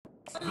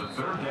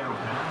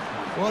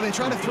Well, they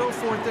try to throw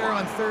for it there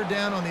on third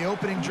down on the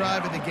opening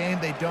drive of the game.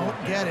 They don't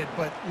get it,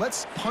 but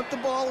let's punt the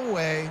ball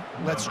away.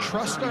 Let's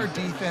trust our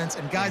defense.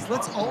 And, guys,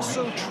 let's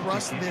also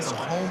trust this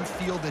home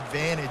field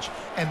advantage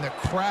and the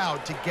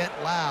crowd to get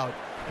loud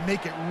and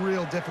make it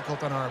real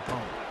difficult on our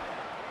opponent.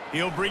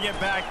 He'll bring it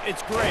back.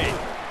 It's Gray.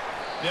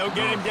 They'll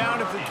get him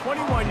down at the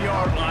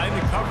 21-yard line.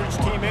 The coverage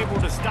team able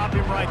to stop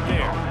him right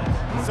there.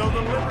 So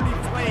the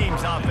Liberty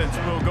Flames offense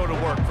will go to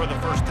work for the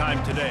first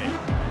time today.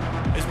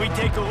 As we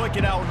take a look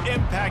at our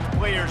impact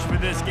players for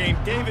this game,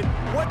 David,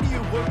 what do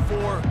you look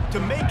for to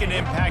make an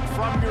impact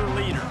from your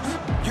leaders?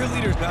 Your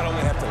leaders not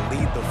only have to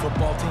lead the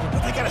football team,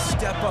 but they got to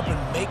step up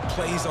and make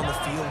plays on the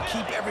field,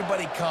 keep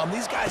everybody calm.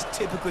 These guys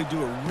typically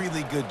do a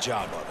really good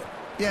job of it.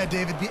 Yeah,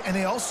 David, and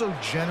they also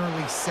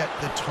generally set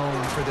the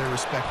tone for their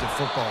respective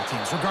football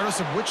teams. Regardless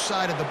of which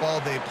side of the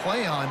ball they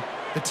play on,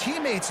 the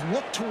teammates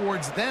look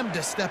towards them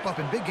to step up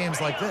in big games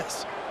like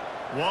this.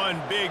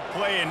 One big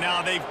play, and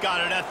now they've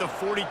got it at the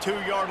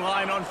 42-yard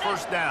line on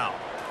first down.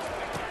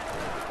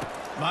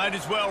 Might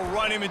as well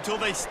run him until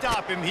they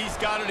stop him. He's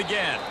got it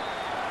again.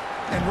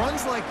 And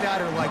runs like that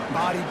are like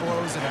body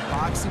blows in a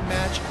boxing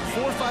match.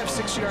 4, 5,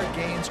 6-yard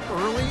gains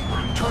early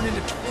turn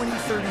into 20,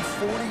 30,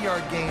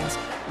 40-yard gains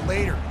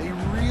later. They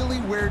really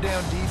wear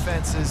down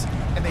defenses,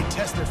 and they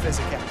test their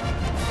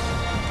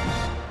physicality.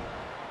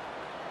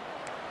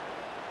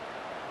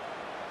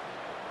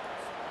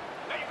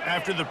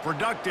 After the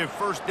productive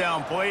first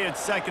down play,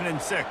 it's 2nd and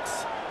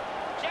 6.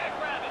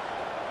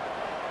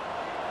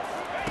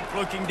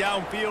 Looking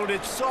downfield,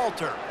 it's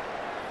Salter.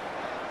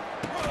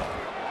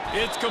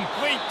 It's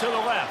complete to the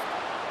left.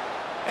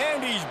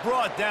 And he's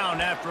brought down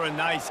after a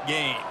nice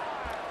gain.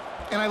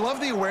 And I love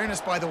the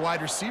awareness by the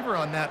wide receiver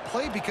on that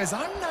play because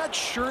I'm not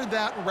sure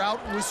that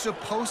route was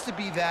supposed to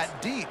be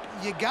that deep.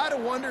 You got to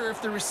wonder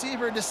if the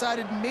receiver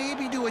decided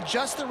maybe to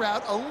adjust the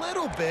route a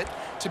little bit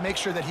to make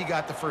sure that he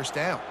got the first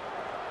down.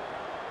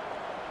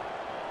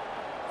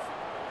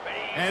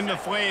 And the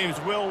Flames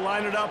will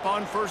line it up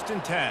on 1st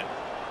and 10.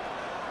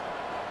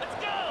 Let's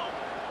go.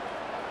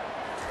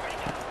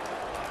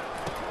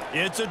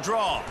 It's a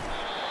draw.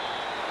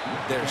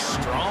 They're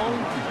strong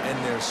and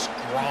they're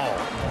strong.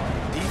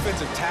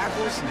 Defensive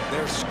tackles,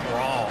 they're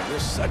strong.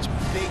 There's such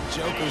big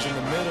jokers in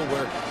the middle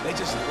where they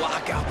just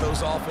lock out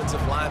those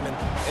offensive linemen.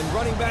 And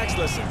running backs,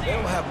 listen, they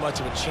don't have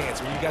much of a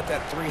chance. When you got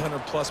that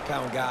 300-plus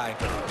pound guy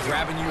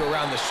grabbing you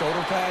around the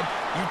shoulder pad,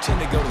 you tend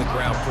to go to the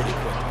ground pretty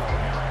quickly.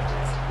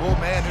 Oh,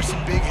 man, there's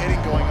some big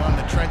hitting going on in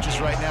the trenches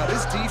right now.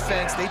 This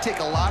defense, they take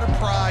a lot of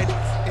pride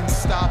in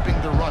stopping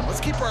the run. Let's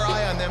keep our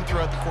eye on them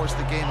throughout the course of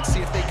the game and see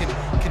if they can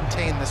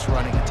contain this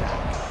running attack.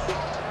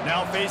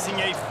 Now facing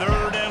a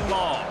 3rd and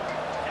long.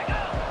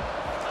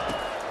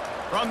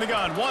 From the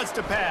gun, wants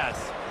to pass.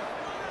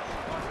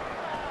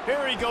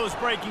 Here he goes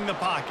breaking the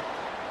pocket.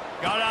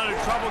 Got out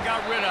of trouble,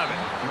 got rid of it.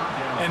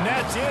 And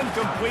that's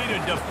incomplete.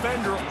 A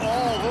defender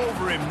all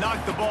over him.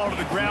 Knocked the ball to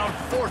the ground.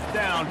 4th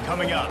down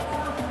coming up.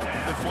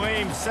 The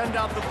Flames send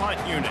out the punt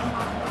unit.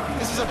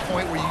 This is a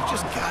point where you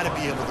just got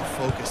to be able to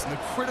focus. And the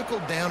critical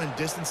down and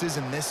distances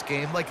in this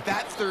game, like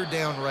that 3rd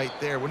down right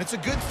there, when it's a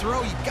good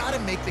throw, you got to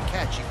make the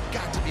catch. You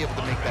got to be able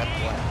to make that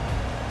play.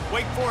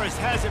 Wake Forest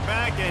has it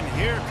back, and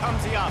here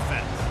comes the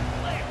offense.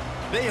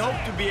 They hope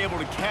to be able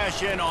to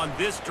cash in on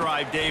this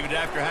drive, David,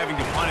 after having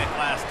to punt it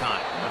last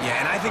time. Yeah,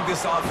 and I think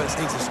this offense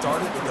needs to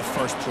start it with the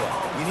first play.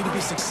 You need to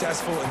be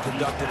successful and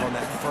productive on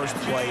that first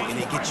play, and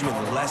it gets you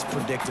in less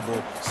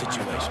predictable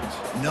situations.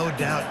 No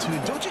doubt, too.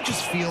 Don't you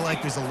just feel like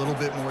there's a little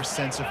bit more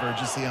sense of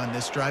urgency on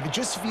this drive? It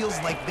just feels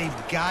like they've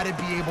got to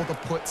be able to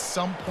put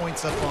some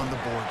points up on the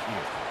board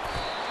here.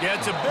 Yeah,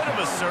 it's a bit of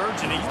a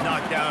surge, and he's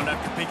knocked down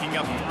after picking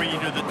up 3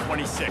 to the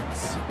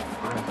 26.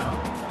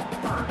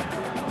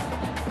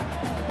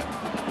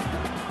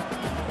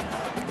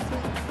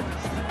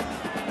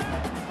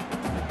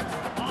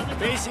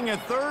 Facing a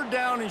 3rd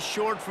down and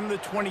short from the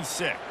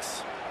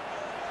 26.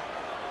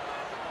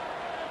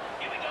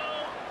 Here we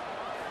go.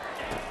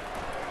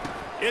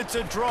 It's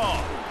a draw.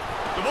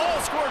 The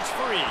ball squirts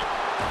free.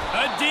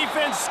 A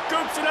defense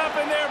scoops it up,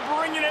 and they're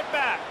bringing it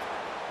back.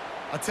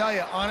 I'll tell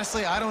you,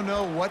 honestly, I don't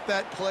know what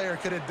that player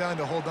could have done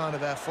to hold on to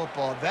that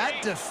football.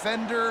 That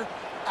defender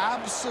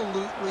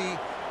absolutely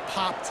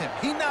popped him.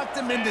 He knocked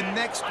him into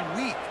next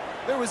week.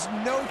 There was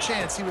no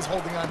chance he was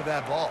holding on to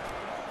that ball.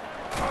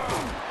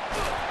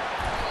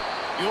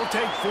 You'll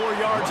take 4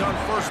 yards on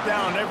 1st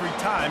down every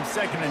time,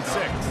 2nd and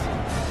 6.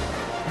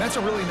 That's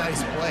a really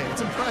nice play.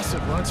 It's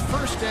impressive. When it's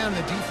 1st down,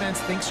 the defense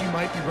thinks you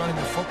might be running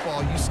the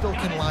football. You still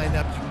can line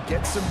up. You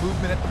can get some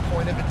movement at the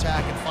point of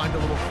attack and find a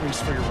little crease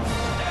for your running.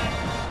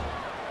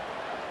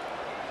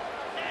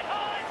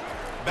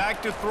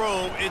 Back to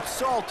throw, it's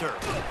Salter.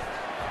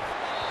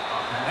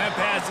 That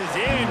pass is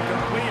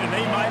incomplete, and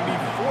they might be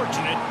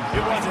fortunate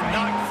it wasn't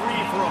knocked free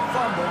for a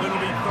fumble.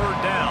 It'll be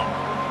 3rd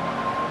down.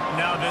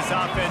 Now this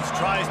offense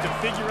tries to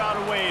figure out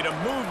a way to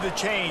move the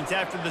chains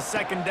after the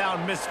 2nd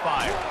down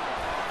misfire.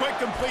 Quick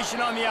completion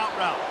on the out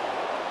route.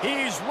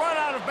 He's run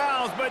out of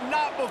bounds, but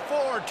not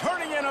before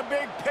turning in a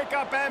big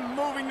pickup and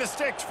moving the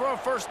sticks for a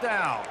 1st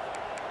down.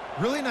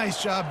 Really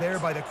nice job there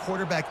by the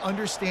quarterback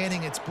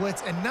understanding it's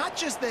blitz, and not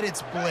just that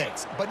it's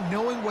blitz, but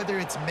knowing whether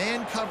it's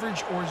man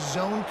coverage or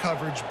zone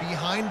coverage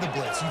behind the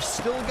blitz. You've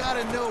still got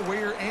to know where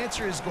your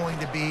answer is going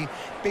to be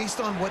based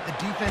on what the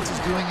defense is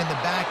doing in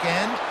the back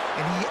end,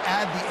 and he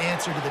add the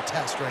answer to the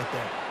test right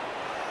there.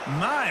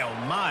 My,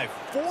 oh my,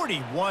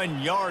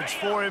 41 yards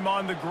for him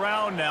on the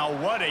ground now.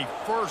 What a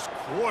first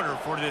quarter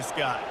for this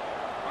guy.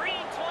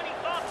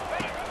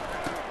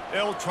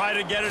 They'll try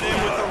to get it in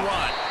with the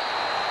run.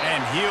 And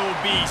he'll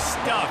be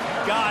stuffed.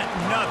 Got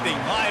nothing.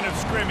 Line of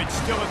scrimmage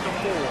still at the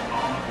 4.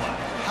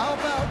 How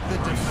about the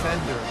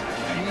defender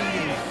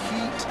being a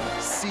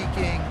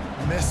heat-seeking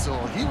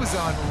missile? He was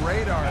on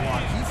radar lock.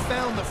 He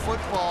found the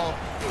football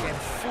and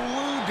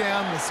flew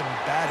down with some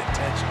bad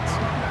intentions.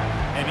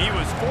 And he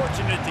was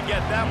fortunate to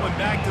get that one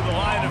back to the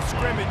line of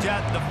scrimmage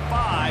at the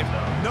 5.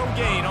 No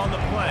gain on the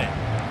play.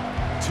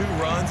 2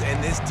 runs,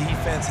 and this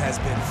defense has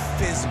been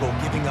physical,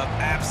 giving up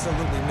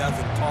absolutely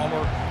nothing.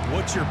 Palmer,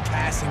 what's your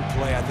passing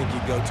play I think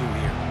you go to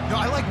here? No,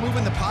 I like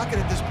moving the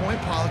pocket at this point,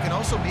 Pollock, and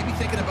also maybe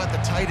thinking about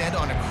the tight end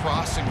on a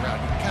crossing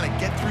route. You can kind of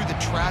get through the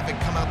traffic,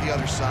 come out the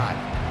other side.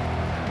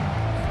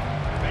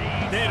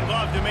 They'd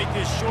love to make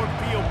this short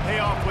field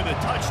pay off with a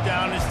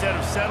touchdown instead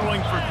of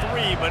settling for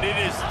 3, but it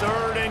is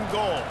 3rd and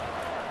goal.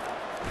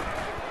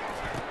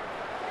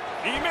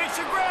 He makes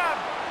a grab.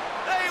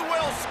 They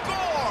will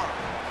score.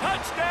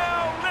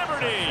 Touchdown,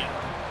 Liberty!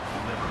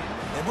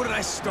 And what a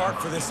nice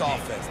start for this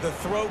offense. The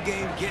throw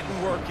game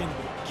getting working,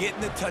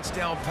 getting the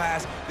touchdown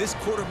pass. This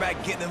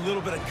quarterback getting a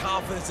little bit of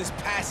confidence. This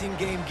passing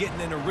game getting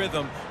in a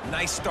rhythm.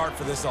 Nice start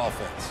for this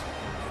offense.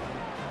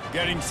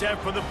 Getting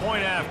set for the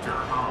point after.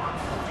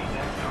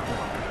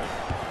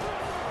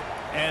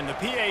 And the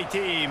PAT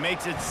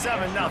makes it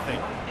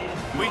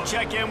 7-0. We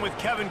check in with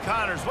Kevin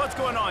Connors. What's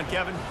going on,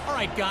 Kevin? All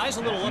right, guys,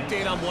 a little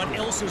update on what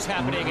else is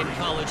happening in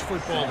college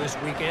football this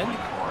weekend.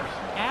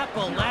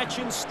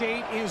 Appalachian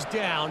State is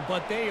down,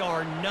 but they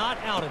are not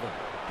out of it.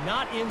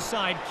 Not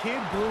inside Kid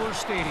Brewer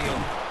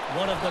Stadium,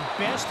 one of the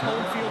best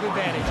home field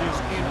advantages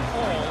in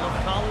all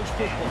of college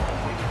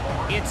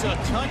football. It's a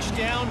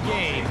touchdown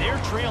game.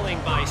 They're trailing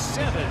by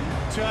 7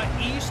 to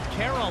East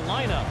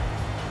Carolina.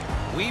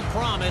 We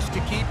promise to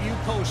keep you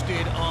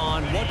posted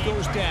on what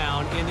goes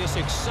down in this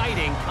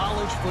exciting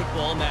college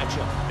football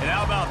matchup. And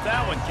how about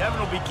that one? Kevin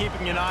will be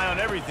keeping an eye on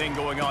everything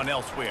going on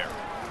elsewhere.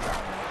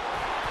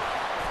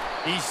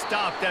 He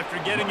stopped after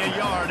getting a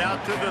yard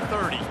out to the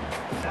 30.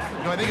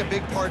 You know, I think a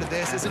big part of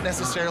this isn't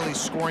necessarily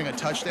scoring a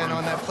touchdown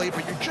on that play,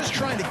 but you're just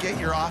trying to get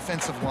your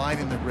offensive line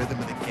in the rhythm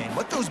of the game.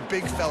 Let those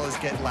big fellas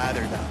get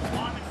lathered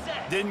up.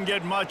 Didn't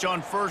get much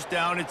on first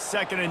down. It's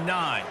 2nd and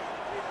 9.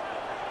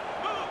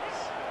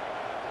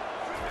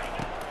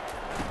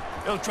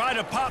 He'll try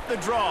to pop the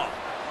draw.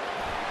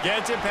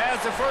 Gets it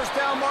past the first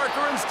down marker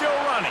and still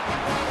running.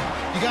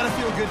 You got to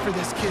feel good for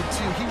this kid,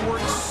 too. He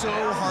worked so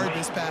hard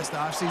this past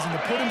offseason to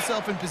put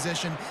himself in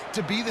position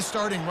to be the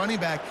starting running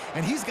back,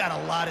 and he's got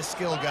a lot of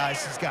skill,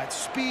 guys. He's got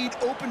speed,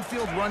 open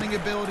field running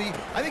ability.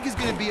 I think he's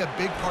going to be a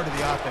big part of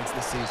the offense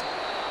this season.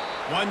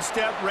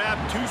 1-step wrap,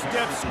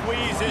 2-step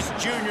squeeze. This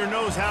junior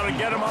knows how to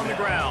get him on the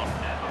ground.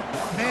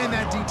 Man,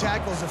 that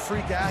D-tackle is a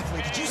freak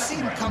athlete. Did you see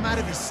him come out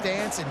of his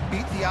stance and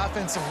beat the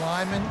offensive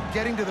lineman,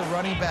 getting to the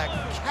running back?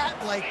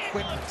 Cat-like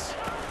quickness.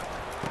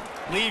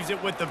 Leaves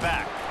it with the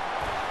back.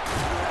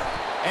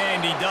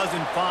 And he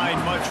doesn't find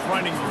much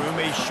running room.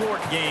 A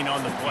short gain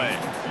on the play.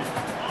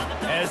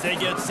 As they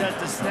get set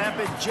to snap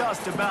it,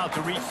 just about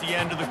to reach the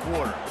end of the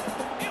quarter.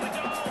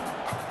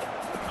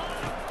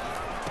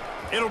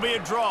 It'll be a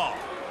draw.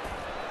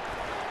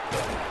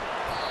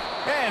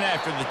 And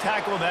after the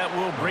tackle, that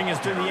will bring us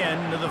to the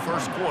end of the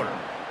first quarter.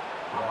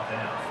 Brought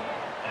down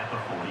at the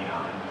 49.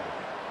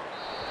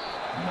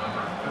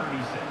 Number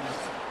 36,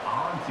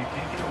 on to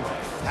kick it away.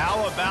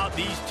 How about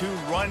these 2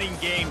 running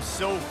games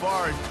so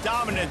far?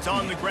 Dominance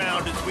on the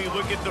ground as we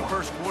look at the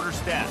first quarter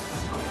stats.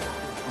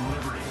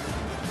 Liberty,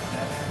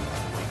 7,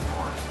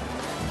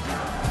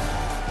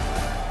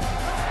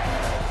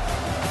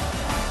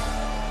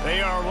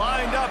 They are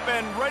lined up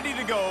and ready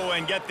to go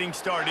and get things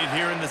started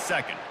here in the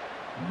second.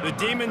 The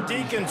Demon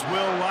Deacons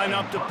will line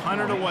up to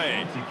punt it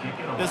away.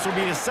 This will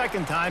be the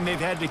 2nd time they've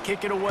had to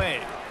kick it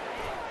away.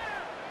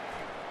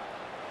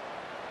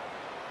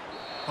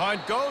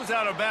 Punt goes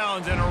out of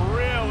bounds, and a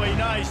really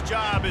nice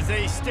job as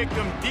they stick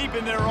them deep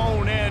in their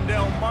own end.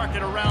 They'll mark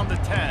it around the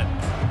 10.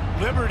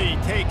 Liberty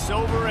takes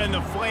over, and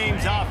the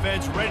Flames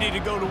offense ready to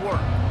go to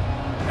work.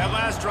 That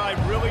last drive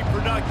really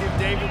productive.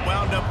 David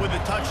wound up with a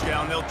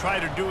touchdown. They'll try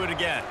to do it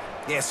again.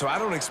 Yeah, so I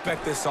don't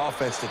expect this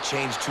offense to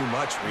change too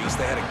much, Reese.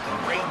 They had a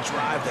great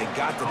drive. They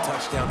got the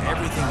touchdown.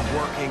 Everything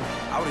working.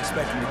 I would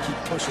expect them to keep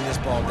pushing this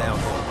ball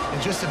downhill.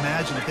 And just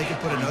imagine if they could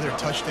put another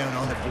touchdown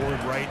on the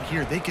board right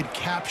here. They could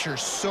capture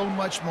so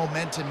much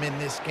momentum in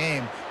this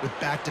game with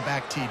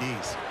back-to-back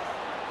TDs.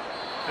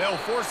 They'll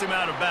force him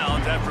out of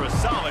bounds after a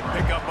solid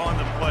pickup on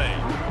the play.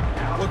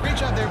 Well, great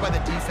job there by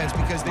the defense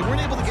because they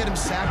weren't able to get him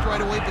sacked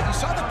right away, but you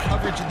saw the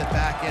coverage in the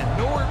back end.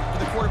 Nowhere for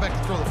the quarterback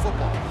to throw the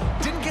football.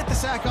 Didn't get the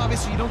sack,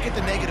 obviously. You don't get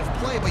the negative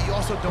play, but you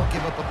also don't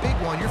give up a big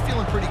one. You're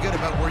feeling pretty good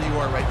about where you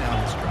are right now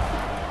in this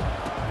drive.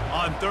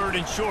 On 3rd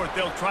and short,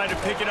 they'll try to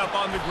pick it up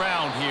on the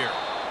ground here.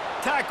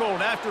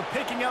 Tackled after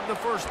picking up the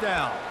first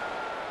down.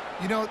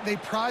 You know, they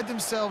pride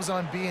themselves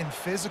on being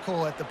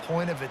physical at the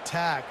point of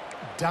attack,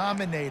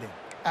 dominating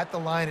at the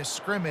line of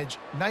scrimmage.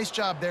 Nice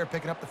job there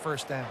picking up the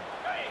first down.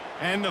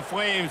 And the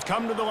Flames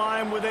come to the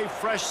line with a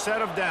fresh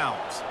set of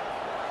downs.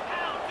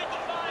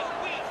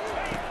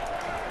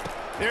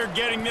 They're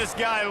getting this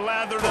guy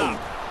lathered up.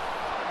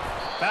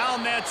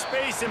 Found that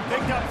space and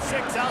picked up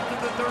 6 out to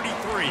the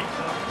 33.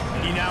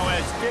 He now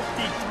has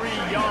 53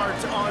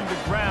 yards on the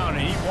ground,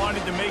 and he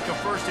wanted to make a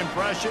first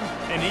impression,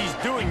 and he's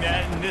doing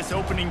that in this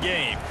opening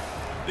game.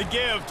 The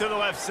give to the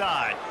left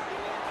side.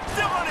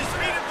 Still on his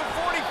feet at the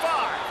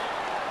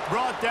 45.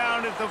 Brought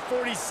down at the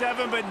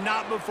 47, but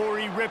not before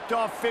he ripped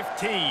off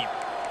 15.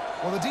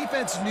 Well, the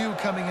defense knew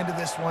coming into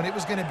this one it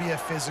was going to be a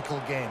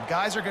physical game.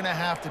 Guys are going to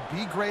have to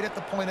be great at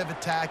the point of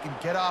attack and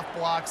get off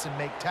blocks and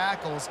make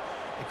tackles.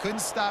 They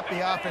couldn't stop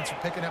the offense from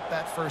picking up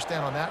that first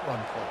down on that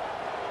run play.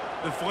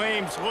 The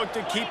Flames look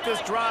to keep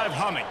this drive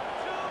humming.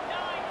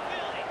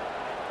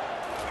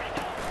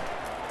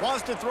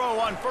 Wants to throw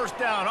on first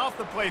down off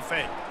the play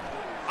fake.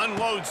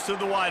 Unloads to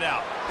the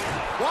wideout.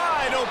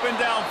 Wide open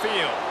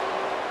downfield.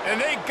 And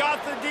they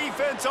got the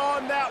defense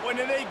on that one,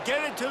 and they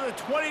get it to the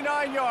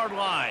 29-yard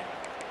line.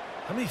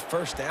 How many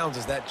first downs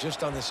is that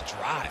just on this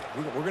drive?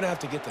 We're going to have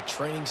to get the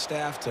training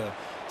staff to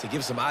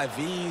give some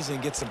IVs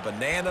and get some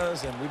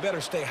bananas, and we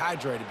better stay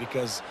hydrated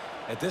because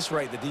at this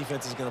rate, the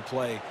defense is going to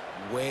play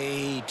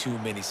way too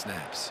many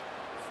snaps.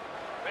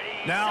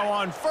 Now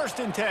on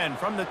 1st and 10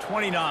 from the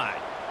 29.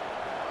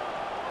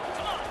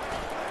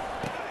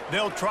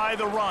 They'll try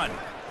the run.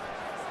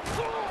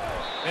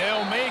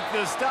 They'll make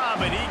the stop,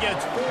 and he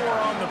gets 4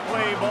 on the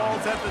play.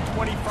 Balls at the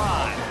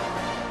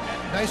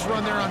 25. Nice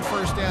run there on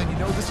first down. You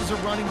know this is a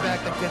running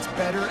back that gets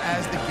better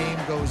as the game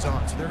goes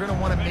on. So they're going to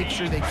want to make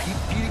sure they keep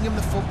feeding him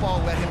the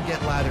football, let him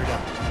get lathered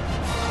up.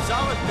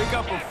 Solid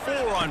pickup of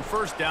 4 on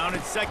first down.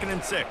 It's 2nd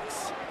and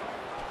 6.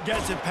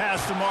 Gets it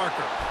past the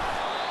marker.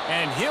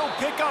 And he'll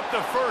pick up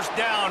the first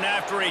down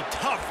after a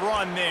tough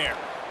run there.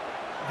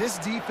 This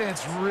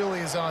defense really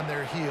is on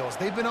their heels.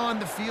 They've been on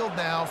the field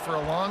now for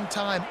a long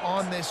time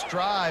on this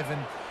drive, and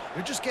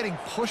they're just getting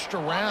pushed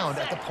around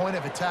at the point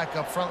of attack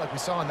up front like we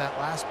saw in that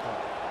last play.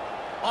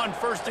 On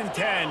 1st and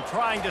 10,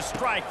 trying to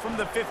strike from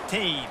the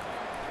 15.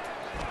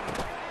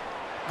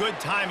 Good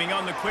timing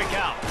on the quick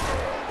out.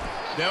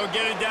 They'll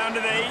get it down to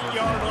the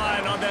 8-yard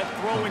line on that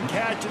throw and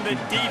catch, and the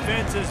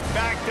defense is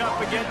backed up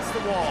against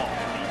the wall.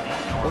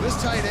 Well,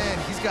 this tight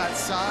end, he's got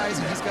size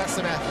and he's got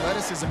some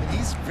athleticism, and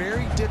he's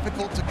very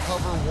difficult to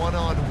cover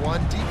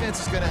one-on-one.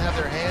 Defense is going to have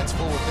their hands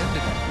full with him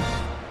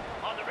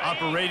today.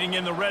 Operating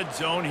in the red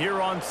zone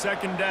here on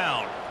 2nd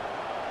down.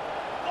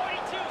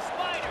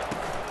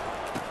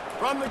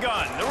 From the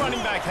gun, the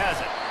running back has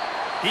it.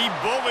 He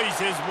bullies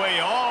his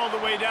way all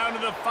the way down to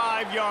the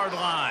 5-yard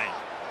line.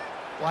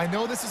 Well, I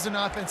know this is an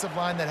offensive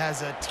line that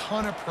has a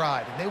ton of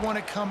pride, and they want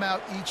to come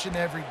out each and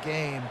every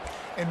game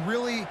and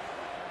really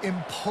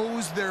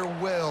impose their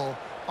will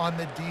on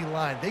the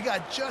D-line. They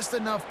got just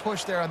enough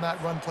push there on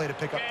that run play to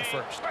pick up the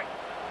first.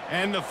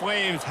 And the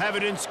Flames have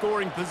it in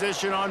scoring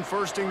position on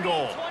 1st and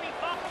goal.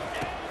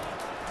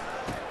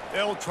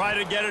 They'll try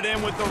to get it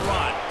in with the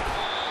run.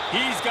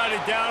 He's got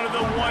it down to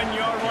the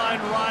 1-yard line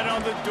right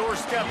on the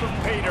doorstep of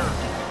Pater.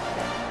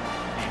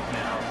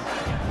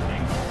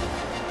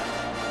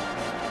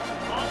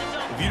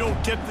 If you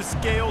don't tip the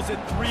scales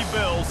at 3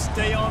 bills,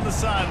 stay on the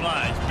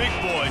sidelines. Big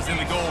boys in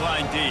the goal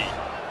line D.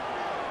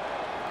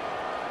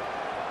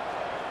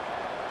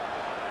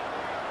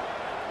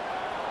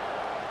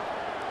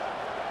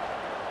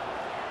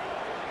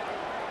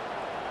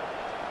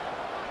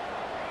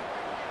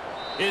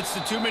 It's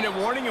the 2-minute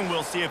warning, and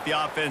we'll see if the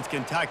offense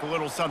can tack a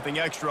little something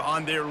extra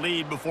on their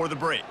lead before the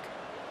break.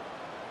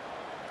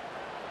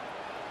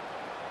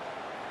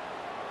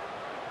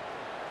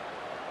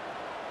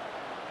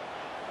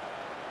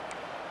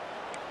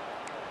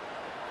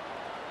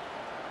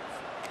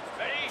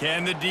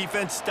 Can the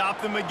defense stop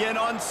them again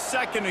on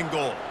 2nd and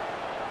goal?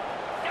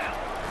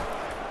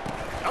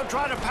 They'll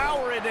try to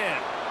power it in.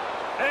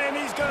 And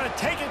he's going to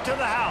take it to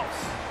the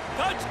house.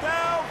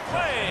 Touchdown,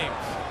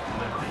 Flames!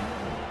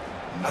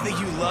 I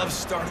think you love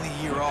starting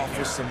the year off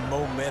with some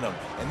momentum,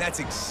 and that's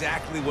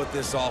exactly what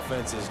this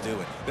offense is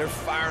doing. They're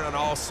firing on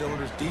all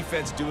cylinders,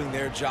 defense doing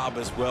their job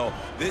as well.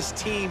 This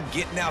team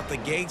getting out the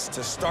gates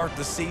to start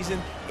the season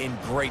in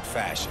great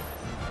fashion.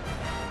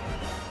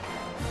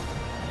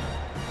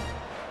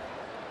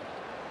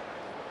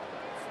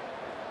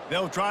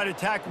 They'll try to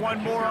tack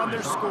one more on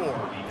their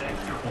score.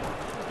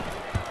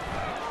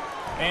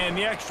 And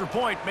the extra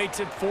point makes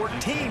it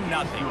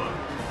 14-0.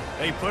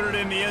 They put it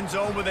in the end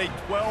zone with a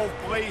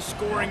 12-play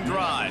scoring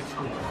drive.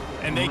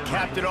 And they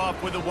capped it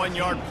off with a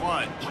 1-yard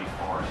plunge.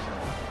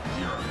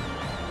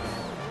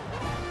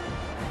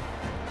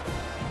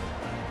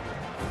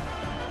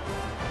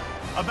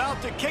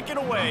 About to kick it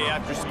away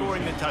after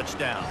scoring the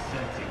touchdown.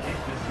 Set to kick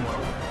this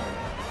one.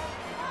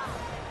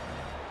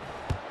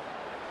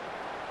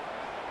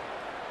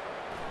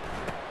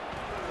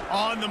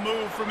 On the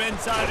move from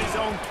inside his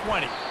own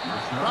 20.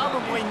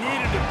 Probably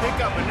needed to pick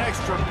up an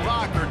extra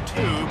block or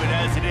two, but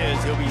as it is,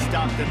 he'll be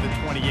stopped at the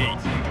 28.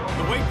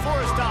 The Wake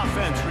Forest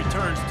offense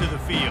returns to the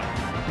field.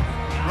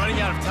 Running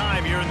out of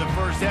time here in the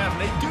first half,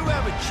 and they do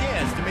have a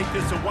chance to make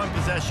this a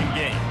one-possession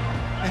game.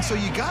 And so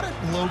you got to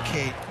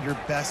locate your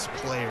best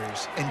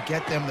players and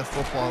get them the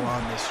football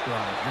on this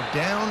drive.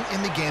 You're down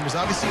in the game. There's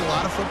obviously a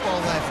lot of football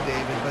left,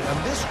 David, but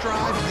on this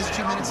drive, in this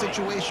 2-minute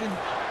situation,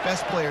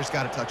 best players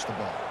got to touch the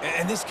ball.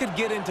 And this could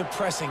get into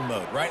pressing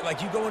mode, right?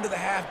 Like you go into the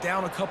half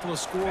down a couple of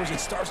scores,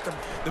 it starts to,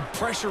 the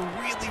pressure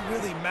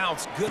really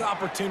mounts. Good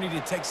opportunity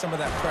to take some of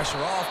that pressure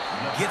off,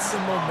 get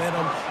some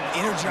momentum,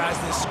 energize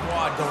this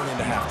squad going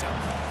into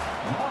halftime.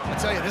 I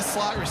tell you, this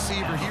slot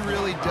receiver, he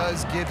really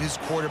does give his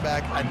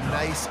quarterback a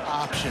nice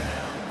option.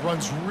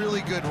 Runs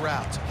really good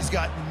routes. He's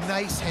got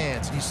nice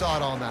hands, and you saw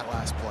it all in that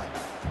last play.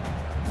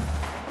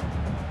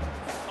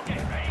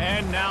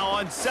 And now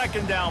on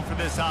second down for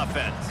this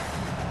offense.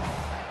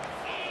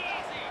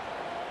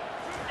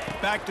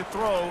 Back to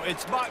throw,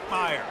 it's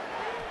Bachmeier.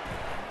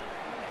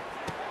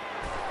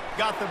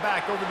 Got the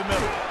back over the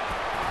middle.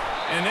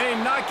 And they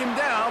knock him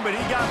down, but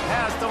he got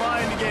past the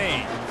line to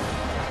gain.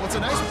 Well, it's a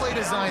nice play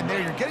design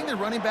there. You're getting the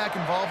running back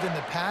involved in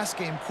the pass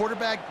game.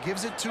 Quarterback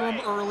gives it to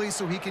him early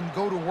so he can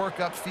go to work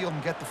upfield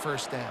and get the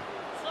first down.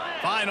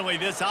 Finally,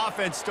 this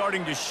offense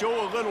starting to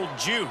show a little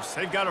juice.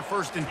 They've got a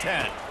 1st and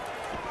 10.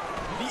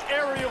 The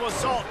aerial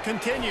assault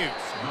continues.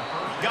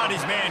 Got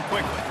his man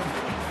quickly.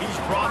 He's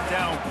brought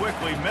down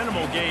quickly.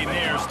 Minimal gain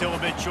there, still a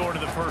bit short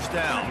of the first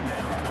down.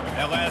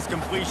 That last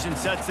completion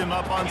sets him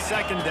up on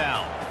second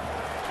down.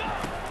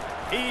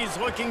 He's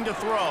looking to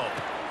throw.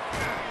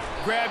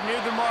 Grab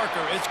near the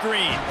marker, it's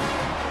Green.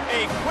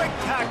 A quick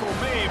tackle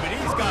made, but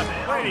he's got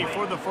plenty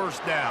for the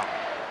first down.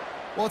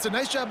 Well, it's a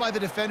nice job by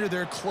the defender.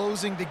 They're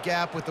closing the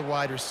gap with the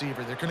wide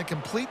receiver. They're going to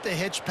complete the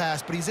hitch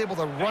pass, but he's able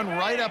to run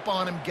right up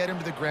on him, get him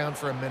to the ground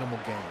for a minimal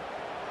gain.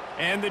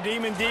 And the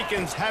Demon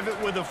Deacons have it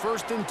with a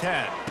 1st and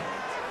 10.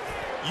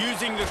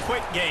 Using the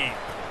quick game.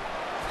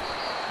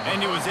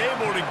 And he was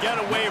able to get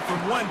away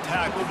from one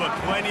tackle, but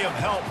plenty of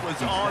help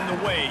was on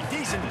the way.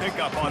 Decent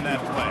pickup on that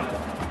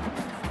play.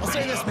 I'll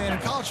say this, man, in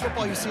college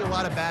football, you see a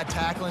lot of bad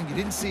tackling. You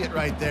didn't see it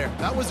right there.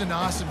 That was an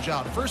awesome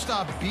job. First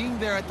off, being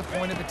there at the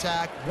point of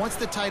attack. Once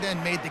the tight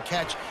end made the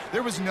catch,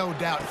 there was no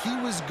doubt he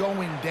was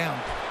going down.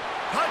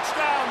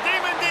 Touchdown,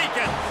 Demon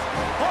Deacons!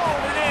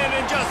 Pulled it in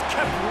and just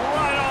kept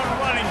right on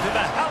running to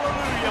the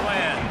hallelujah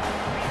land.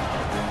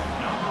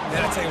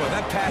 And I tell you what,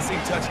 that passing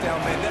touchdown,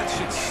 man, that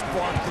should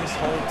spark this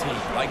whole team.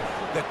 Like,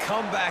 the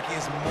comeback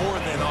is more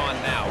than on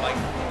now. Like,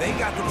 they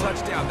got the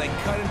touchdown. They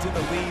cut into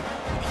the lead.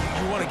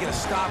 You want to get a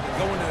stop and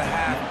go into the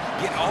half,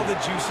 get all the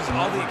juices,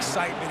 all the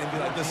excitement, and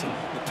be like, listen,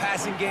 the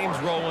passing game's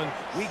rolling.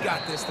 We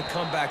got this. The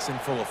comeback's in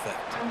full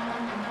effect.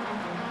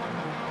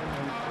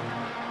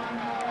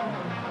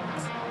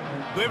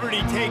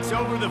 Liberty takes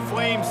over the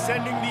Flames,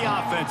 sending the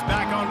offense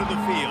back onto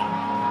the field.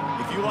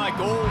 If you like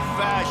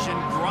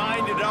old-fashioned,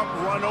 grind-it-up,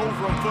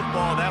 run-over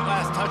football, that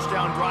last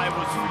touchdown drive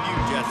was for you,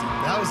 Jesse.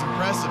 That was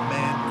impressive,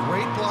 man.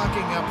 Great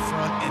blocking up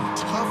front and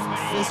tough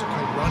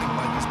physical running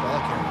by these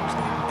ball carriers.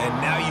 And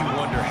now you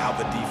wonder how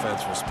the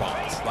defense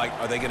responds. Like,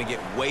 are they going to get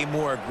way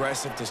more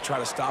aggressive to try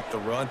to stop the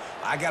run?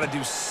 I got to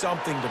do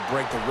something to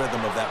break the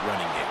rhythm of that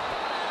running game.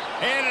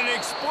 And an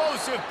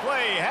explosive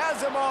play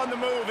has him on the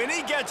move, and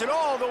he gets it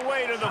all the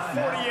way to the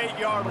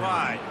 48-yard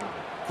line.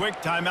 Quick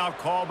timeout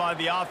call by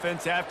the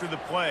offense after the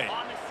play.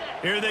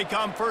 Here they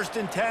come, 1st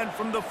and 10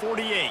 from the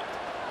 48.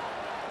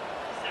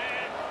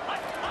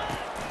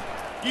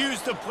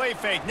 Use the play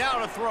fake, now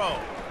to throw.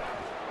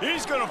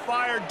 He's going to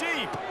fire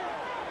deep.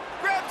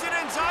 Grabs it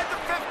inside the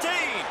 15.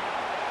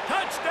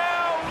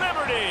 Touchdown,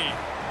 Liberty.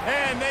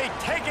 And they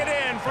take it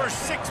in for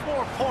 6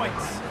 more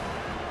points.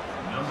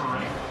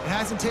 It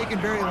hasn't taken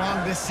very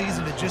long this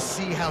season to just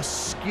see how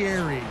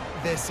scary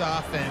this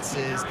offense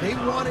is. They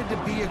wanted to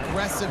be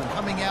aggressive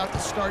coming out to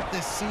start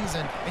this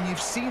season, and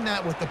you've seen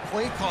that with the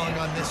play calling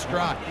on this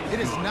drive. It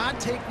does not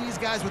take these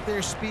guys with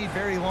their speed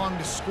very long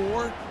to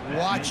score.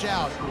 Watch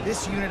out.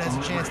 This unit has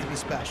a chance to be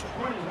special.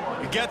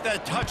 You get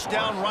that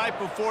touchdown right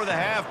before the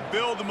half,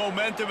 build the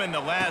momentum, and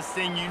the last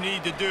thing you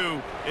need to do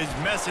is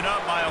mess it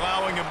up by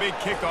allowing a big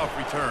kickoff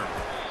return.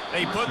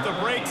 They put the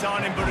brakes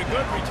on him, but a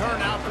good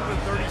return out to the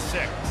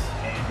 36.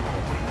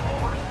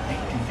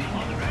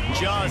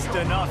 Just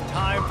enough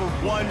time for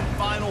one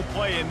final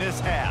play in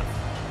this half.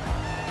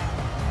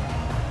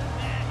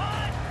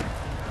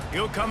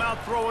 He'll come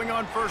out throwing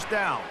on 1st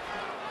down.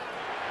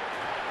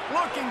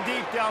 Looking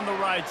deep down the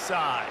right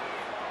side.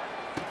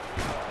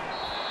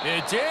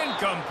 It's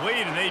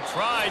incomplete, and they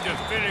tried to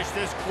finish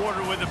this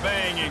quarter with a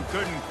bang and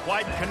couldn't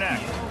quite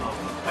connect.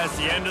 That's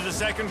the end of the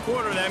 2nd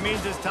quarter. That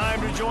means it's time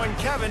to join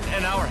Kevin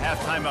in our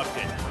halftime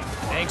update.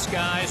 Thanks,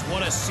 guys.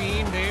 What a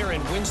scene there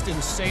in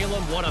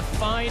Winston-Salem. What a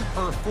fine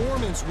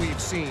performance we've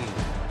seen.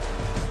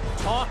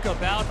 Talk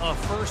about a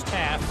first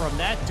half from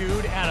that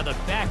dude out of the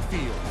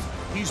backfield.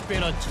 He's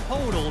been a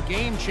total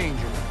game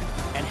changer.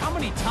 And how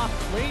many top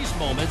plays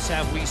moments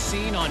have we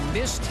seen on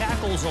missed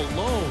tackles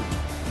alone?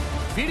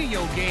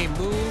 Video game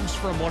moves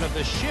from one of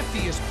the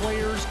shiftiest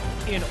players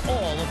in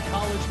all of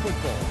college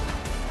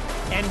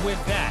football. And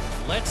with that,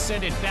 let's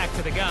send it back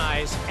to the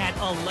guys at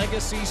a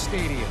Legacy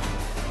Stadium.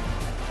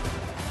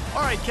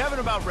 All right, Kevin,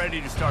 about ready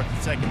to start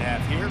the second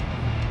half here.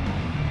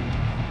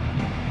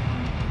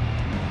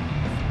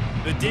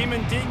 The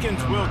Demon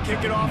Deacons will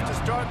kick it off to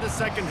start the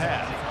second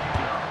half.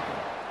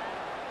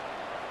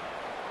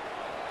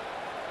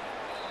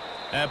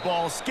 That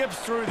ball skips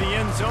through the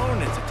end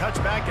zone. It's a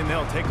touchback, and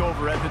they'll take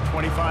over at the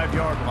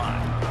 25-yard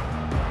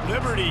line.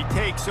 Liberty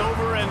takes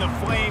over, and the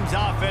Flames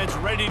offense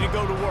ready to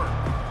go to work.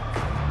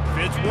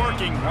 If it's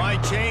working, why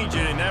change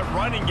it? And that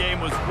running game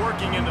was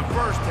working in the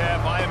first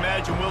half. I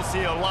imagine we'll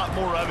see a lot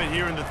more of it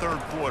here in the third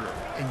quarter.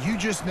 And you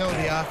just know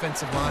the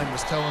offensive line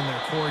was telling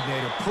their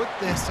coordinator, put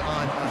this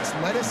on us.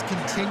 Let us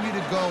continue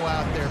to go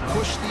out there,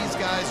 push these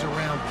guys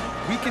around.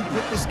 We can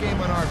put this game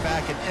on our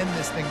back and end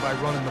this thing by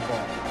running the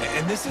ball.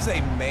 And this is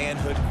a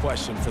manhood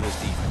question for this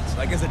defense.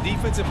 Like, as a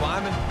defensive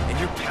lineman, and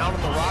you're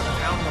pounding the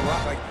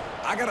rock, like,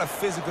 I got to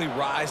physically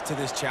rise to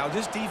this challenge.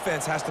 This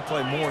defense has to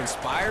play more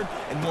inspired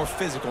and more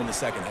physical in the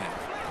second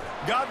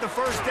half. Got the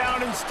first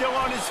down and still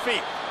on his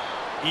feet.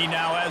 He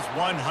now has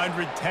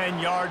 110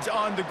 yards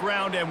on the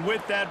ground, and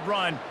with that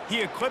run,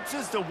 he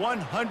eclipses the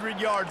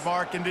 100-yard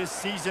mark in this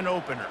season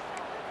opener.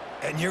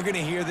 And you're going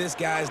to hear this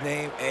guy's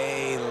name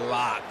a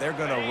lot. They're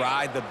going to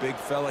ride the big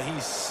fella.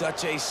 He's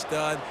such a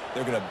stud.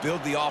 They're going to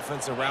build the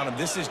offense around him.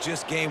 This is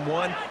just game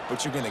one,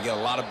 but you're going to get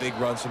a lot of big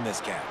runs from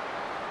this guy.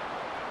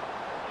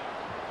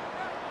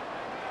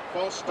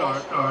 False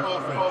start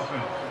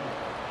offense.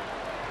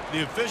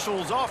 The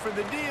officials offer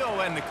the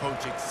deal, and the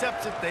coach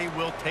accepts it. They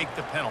will take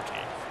the penalty.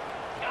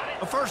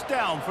 A first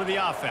down for the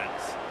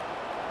offense.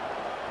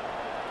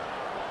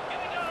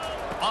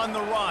 On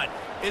the run,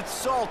 it's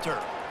Salter.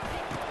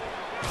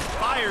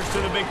 Fires to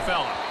the big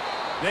fella.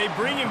 They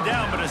bring him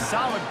down, but a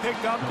solid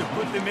pickup to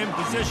put them in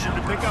position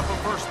to pick up a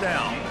first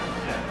down.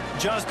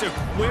 Just a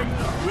quick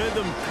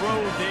rhythm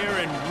throw there,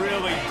 and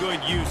really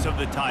good use of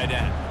the tight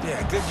end.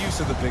 Yeah, good use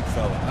of the big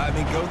fella. I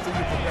mean, go through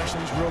your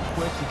progressions real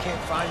quick. You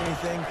can't find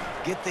anything.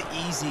 Get the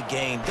easy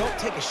gain. Don't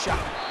take a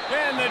shot.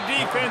 And the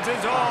defense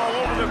is all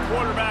over the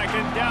quarterback,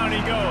 and down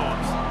he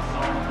goes.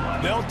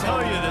 They'll tell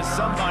you that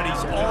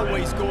somebody's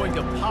always going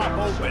to pop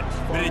open,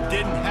 but it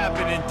didn't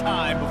happen in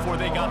time before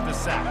they got the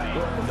sack.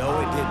 No,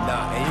 it did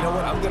not. And you know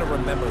what? I'm going to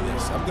remember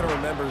this. I'm going to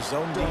remember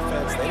zone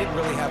defense. They didn't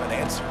really have an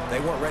answer.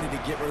 They weren't ready to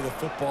get rid of the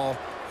football.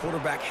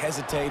 Quarterback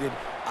hesitated.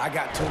 I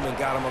got to him and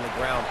got him on the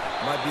ground.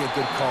 Might be a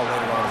good call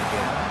later on in the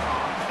game.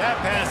 That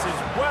pass is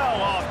well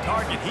off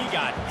target. He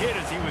got hit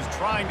as he was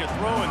trying to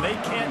throw, and they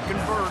can't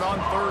convert on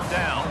third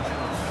down.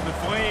 The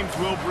Flames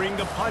will bring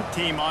the punt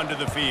team onto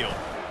the field.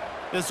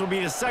 This will be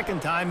the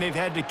second time they've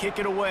had to kick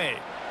it away.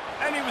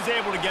 And he was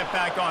able to get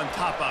back on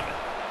top of it.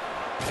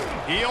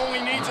 He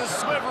only needs a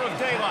sliver of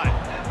daylight.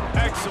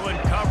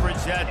 Excellent coverage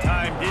that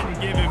time.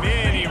 Didn't give him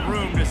any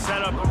room to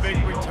set up a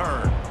big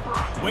return.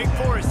 Wake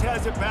Forest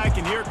has it back,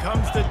 and here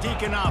comes the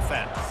Deacon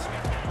offense.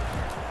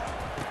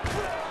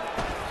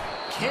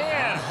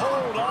 Can't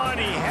hold on.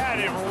 He had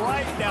it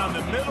right down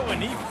the middle,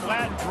 and he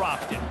flat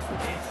dropped it.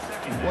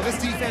 Well,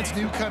 this defense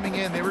knew coming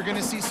in they were going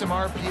to see some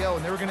RPO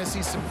and they were going to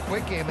see some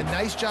quick game. A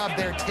nice job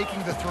there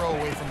taking the throw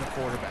away from the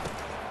quarterback.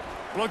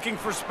 Looking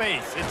for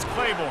space. It's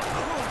Claiborne.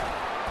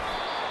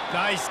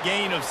 Nice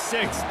gain of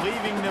 6,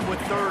 leaving them with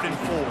 3rd and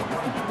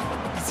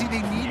 4. You see,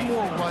 they need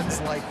more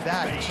runs like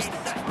that. It's just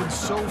been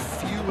so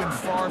few and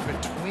far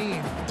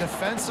between.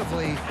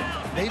 Defensively,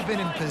 they've been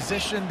in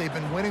position. They've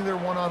been winning their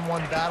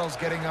one-on-one battles,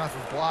 getting off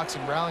of blocks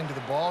and rallying to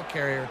the ball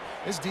carrier.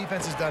 This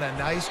defense has done a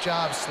nice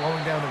job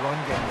slowing down the run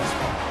game this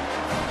far.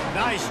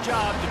 Nice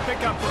job to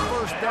pick up the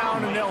first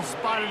down, and they'll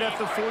spot it at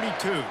the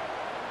 42.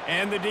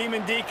 And the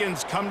Demon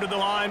Deacons come to the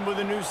line with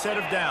a new set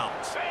of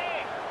downs.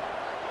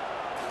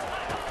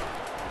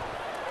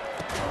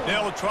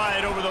 They'll try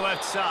it over the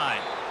left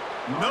side.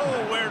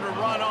 Nowhere to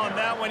run on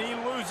that one. He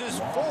loses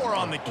 4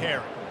 on the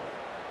carry.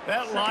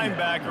 That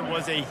linebacker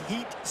was a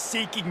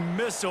heat-seeking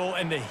missile,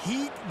 and the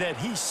heat that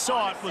he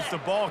sought was the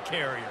ball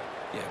carrier.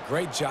 Yeah,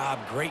 great job,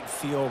 great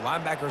feel.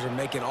 Linebackers are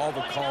making all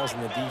the calls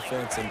in the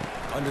defense and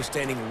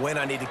understanding when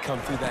I need to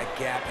come through that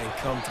gap and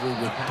come through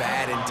with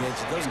bad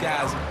intention. Those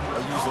guys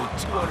are usually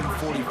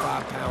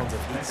 245 pounds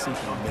of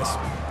heat-seeking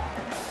missile.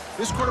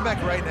 This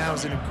quarterback right now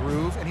is in a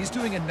groove, and he's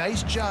doing a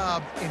nice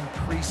job in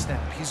pre-snap.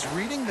 He's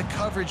reading the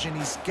coverage, and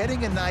he's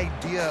getting an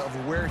idea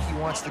of where he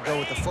wants to go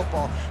with the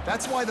football.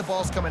 That's why the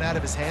ball's coming out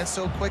of his hands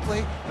so quickly,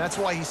 and that's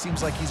why he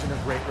seems like he's in a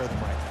great rhythm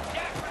right now.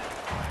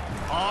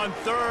 On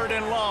 3rd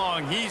and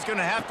long, he's going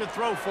to have to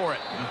throw for it.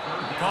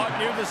 Caught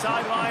near the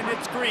sideline,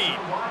 it's Green.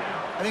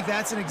 I think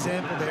that's an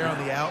example there on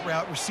the out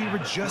route. Receiver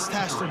just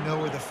has to know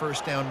where the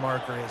first down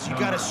marker is. You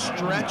got to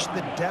stretch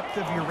the depth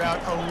of your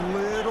route a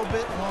little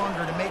bit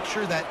longer to make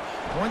sure that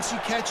once you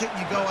catch it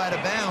and you go out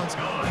of bounds,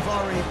 you've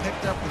already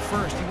picked up the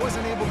first. He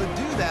wasn't able to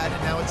do that,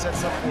 and now it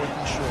sets up 4th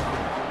and short.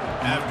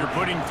 After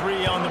putting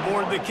 3 on the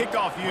board, the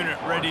kickoff unit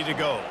ready to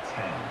go.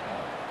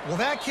 Well,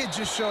 that kid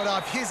just showed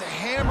off his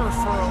hammer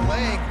for a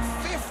leg,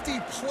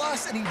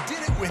 50+, and he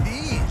did it with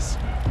ease.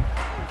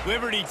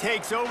 Liberty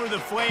takes over the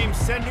Flames,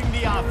 sending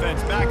the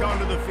offense back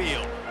onto the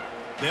field.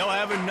 They'll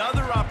have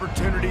another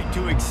opportunity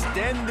to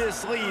extend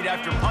this lead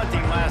after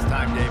punting last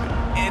time, David.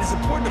 And it's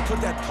important to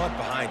put that punt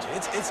behind you.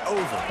 It's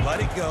over.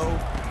 Let it go.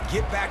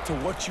 Get back to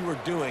what you were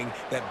doing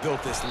that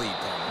built this lead,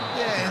 Palmer.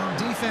 Yeah, and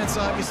defense,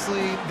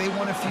 obviously, they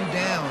won a few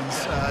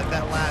downs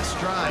that last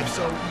drive,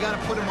 so you got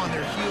to put them on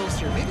their heels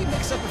here. Maybe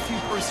mix up a few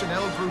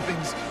personnel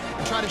groupings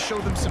and try to show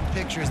them some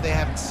pictures they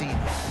haven't seen.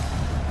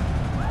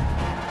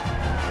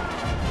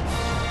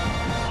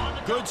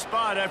 Good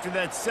spot after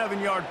that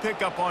 7-yard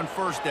pickup on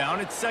 1st down.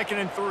 It's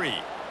 2nd and 3.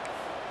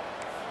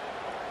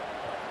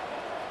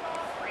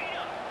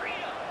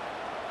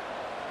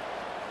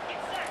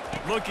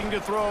 Looking to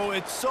throw,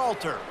 it's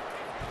Salter.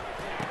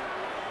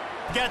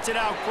 Gets it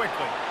out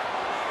quickly.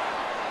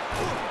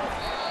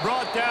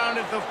 Brought down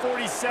at the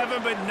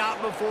 47, but not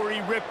before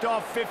he ripped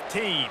off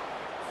 15.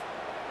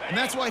 And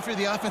that's why if you're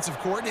the offensive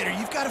coordinator,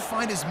 you've got to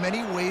find as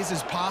many ways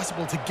as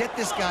possible to get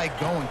this guy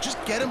going.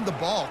 Just get him the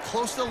ball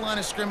close to the line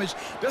of scrimmage.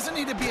 Doesn't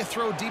need to be a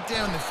throw deep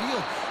down the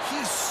field.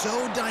 He's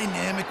so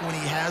dynamic when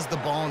he has the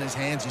ball in his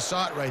hands. You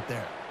saw it right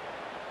there.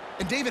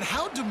 And David,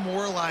 how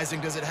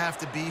demoralizing does it have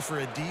to be for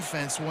a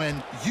defense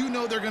when you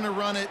know they're going to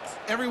run it,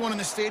 everyone in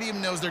the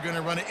stadium knows they're going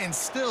to run it, and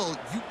still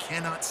you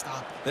cannot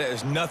stop it?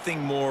 There's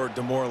nothing more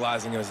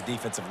demoralizing as a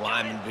defensive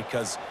lineman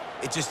because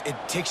it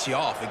ticks you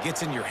off. It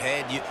gets in your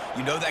head.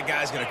 You know that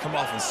guy's going to come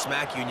off and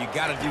smack you, and you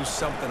got to do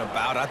something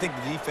about it. I think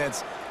the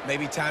defense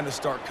maybe time to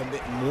start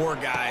committing more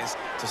guys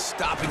to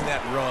stopping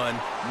that run,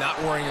 not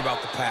worrying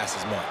about the pass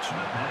as much.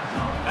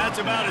 That's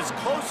about as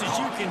close as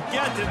you can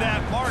get to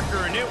that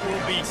marker, and it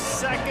will be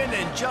 2nd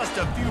and just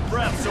a few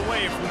breaths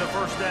away from the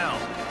 1st down.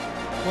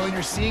 Well,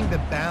 you're seeing the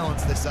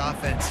balance this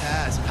offense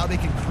has and how they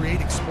can create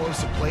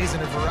explosive plays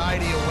in a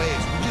variety of ways.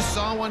 We just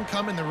saw one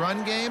come in the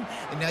run game,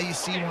 and now you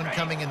see one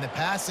coming in the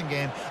passing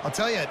game. I'll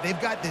tell you, they've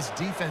got this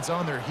defense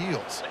on their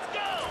heels.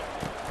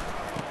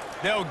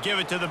 They'll give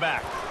it to the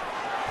back.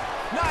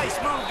 Nice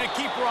move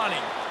to keep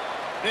running.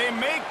 They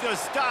make the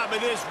stop, but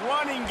this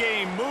running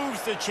game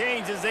moves the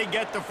chains as they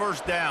get the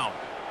 1st down.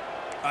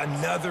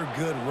 Another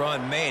good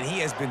run. Man, he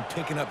has been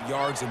picking up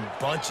yards in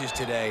bunches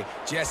today.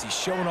 Jesse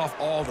showing off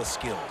all the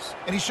skills.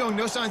 And he's showing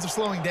no signs of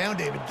slowing down,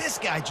 David. This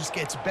guy just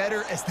gets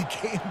better as the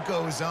game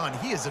goes on.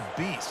 He is a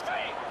beast.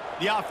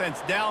 The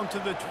offense down to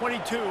the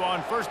 22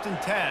 on 1st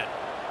and 10.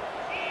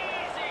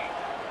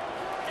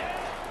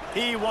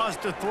 He wants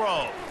to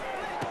throw.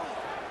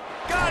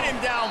 Got him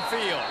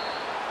downfield.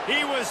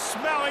 He was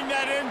smelling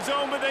that end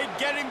zone, but they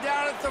get him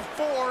down at the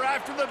 4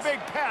 after the big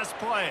pass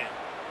play.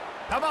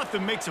 How about the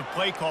mix of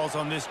play calls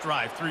on this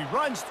drive? 3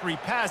 runs, 3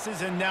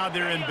 passes, and now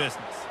they're in business.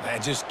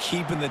 Man, just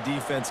keeping the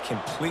defense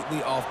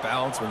completely off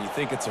balance. When you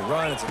think it's a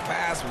run, it's a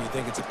pass. When you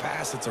think it's a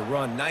pass, it's a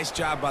run. Nice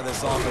job by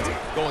this offense,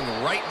 going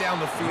right down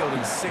the field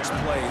in 6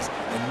 plays,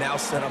 and now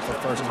set up for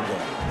 1st and goal.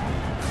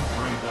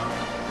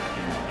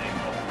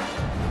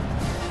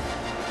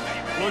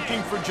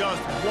 Looking for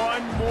just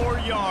 1 more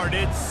yard.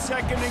 It's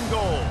 2nd and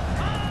goal.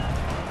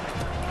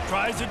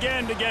 Tries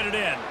again to get it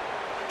in.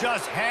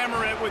 Just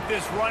hammer it with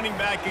this running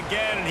back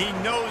again, and he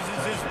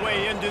noses his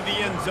way into the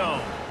end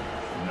zone.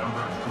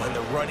 When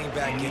the running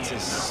back gets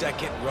his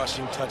 2nd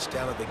rushing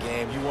touchdown of the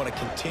game, you want to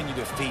continue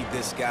to feed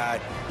this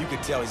guy. You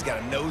can tell he's got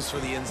a nose for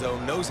the end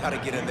zone, knows how to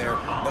get in there,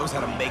 knows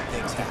how to make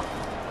things happen.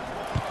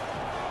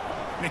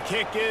 The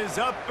kick is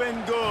up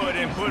and good,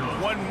 and put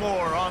 1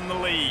 more on the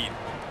lead.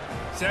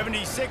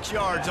 76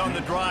 yards on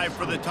the drive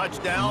for the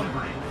touchdown,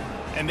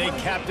 and they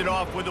capped it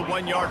off with a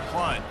 1-yard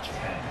plunge.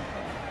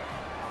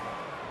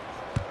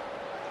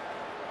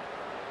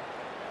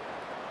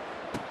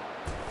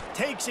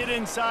 Takes it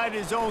inside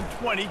his own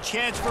 20.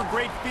 Chance for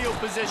great field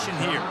position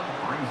here.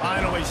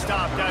 Finally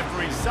stopped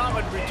after a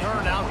solid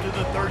return out to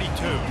the 32.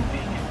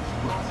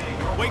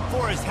 Wake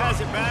Forest has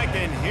it back,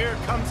 and here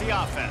comes the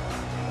offense.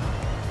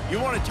 You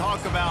want to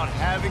talk about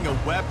having a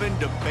weapon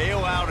to bail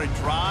out a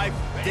drive?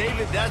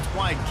 David, that's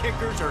why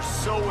kickers are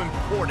so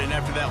important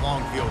after that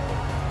long field goal.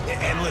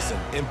 And listen,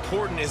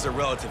 important is a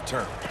relative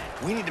term.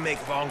 We need to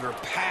make longer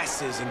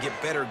passes and get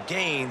better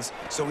gains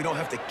so we don't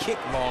have to kick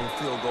long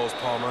field goals,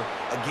 Palmer,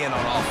 again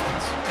on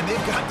offense. And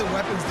they've got the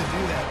weapons to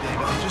do that,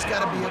 David. They just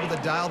got to be able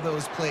to dial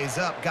those plays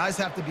up. Guys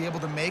have to be able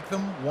to make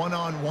them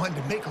one-on-one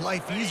to make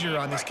life easier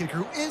on this kicker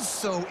who is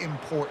so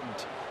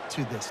important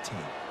to this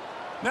team.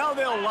 Now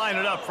they'll line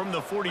it up from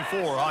the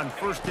 44 on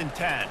 1st and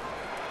 10.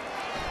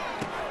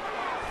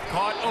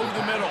 Caught over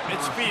the middle.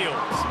 It's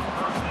Fields.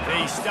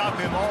 They stop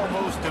him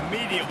almost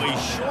immediately.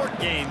 Short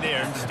gain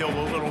there, and still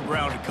a little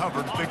ground to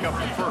cover to pick up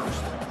the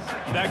first.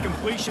 That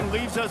completion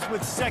leaves us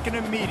with second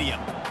and medium.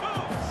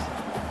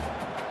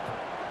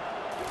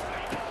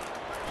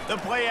 The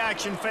play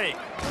action fake.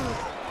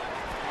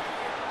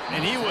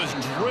 And he was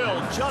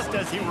drilled just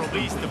as he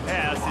released the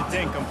pass. It's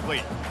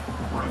incomplete.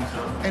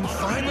 And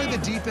finally, the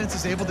defense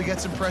is able to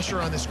get some pressure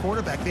on this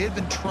quarterback. They had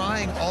been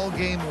trying all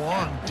game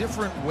long,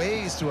 different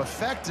ways to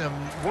affect him,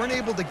 weren't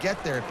able to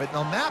get there. But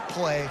on that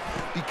play,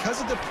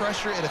 because of the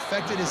pressure, it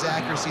affected his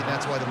accuracy, and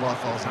that's why the ball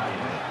falls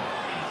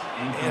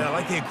incomplete. And I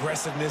like the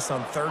aggressiveness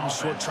on 3rd and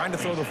short, trying to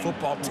throw the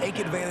football, take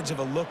advantage of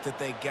a look that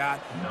they got.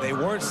 They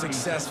weren't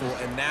successful,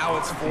 and now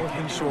it's 4th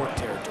and short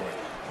territory.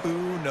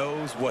 Who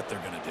knows what they're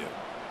going to do?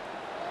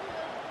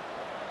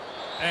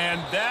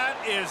 And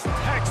that is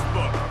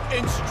textbook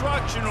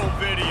instructional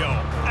video.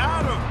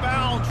 Out of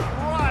bounds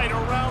right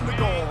around the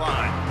goal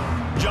line.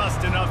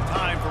 Just enough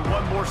time for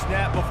one more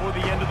snap before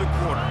the end of the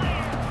quarter.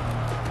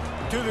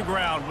 To the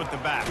ground with the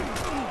back.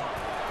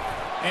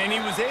 And he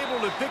was able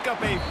to pick up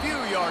a few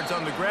yards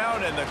on the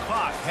ground, and the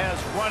clock has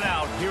run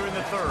out here in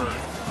the 3rd.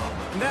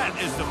 And that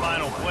is the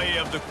final play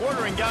of the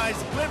quarter, and guys,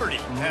 Liberty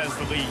has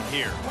the lead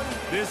here.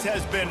 This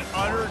has been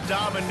utter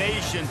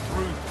domination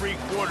through 3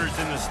 quarters,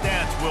 and the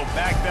stats will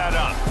back that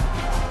up.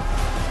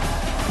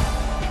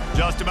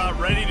 Just about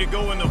ready to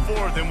go in the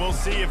 4th, and we'll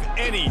see if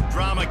any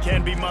drama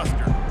can be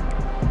mustered.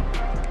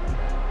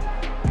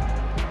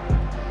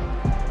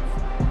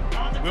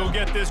 We'll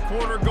get this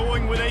quarter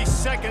going with a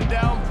 2nd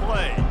down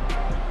play.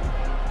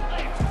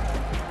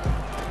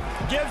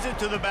 Gives it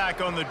to the back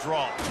on the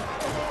draw.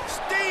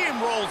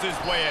 Steamrolls his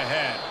way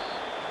ahead.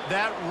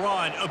 That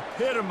run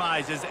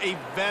epitomizes a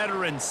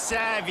veteran,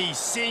 savvy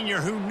senior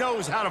who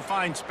knows how to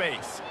find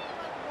space.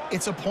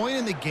 It's a point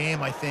in the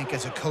game, I think,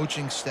 as a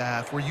coaching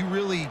staff where you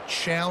really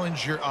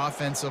challenge your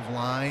offensive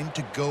line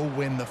to go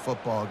win the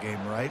football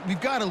game, right?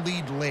 We've got a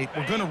lead late.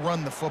 We're going to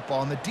run the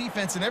football, and the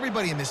defense and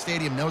everybody in the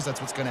stadium knows that's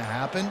what's going to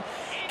happen.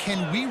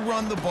 Can we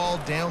run the ball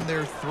down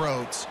their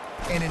throats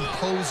and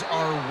impose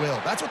our will?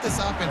 That's what this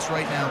offense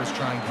right now is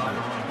trying to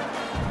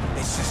do.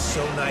 It's just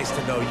so nice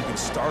to know you can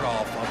start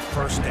off on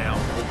 1st down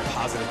with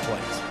positive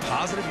plays.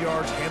 Positive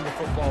yards, hand the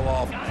football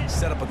off,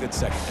 set up a good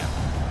 2nd down.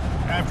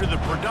 After the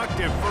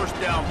productive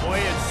 1st down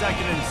play, it's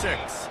 2nd and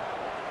 6.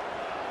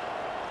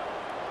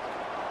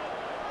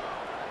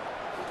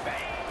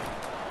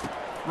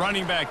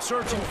 Running back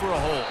searching for a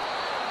hole.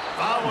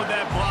 Followed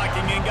that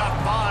blocking and got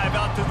 5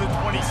 out to the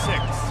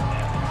 26.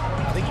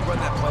 I think you run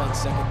that play on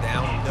 2nd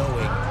down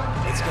knowing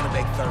it's going to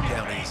make 3rd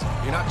down easy.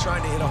 You're not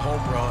trying to hit a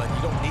home run.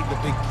 You don't need the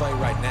big play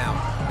right now.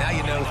 Now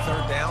you know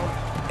 3rd down,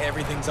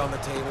 everything's on the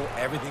table,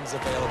 everything's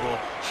available,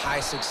 high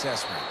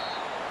success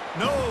rate.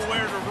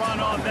 Nowhere to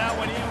run on that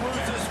one. He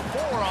loses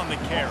 4 on the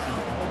carry.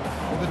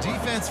 Well, the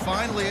defense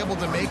finally able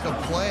to make a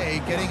play,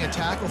 getting a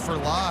tackle for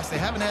loss. They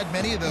haven't had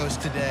many of those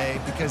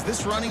today because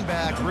this running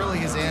back really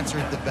has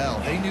answered the bell.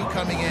 They knew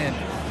coming in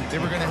they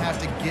were going to have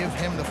to give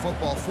him the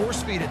football,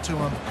 force feed it to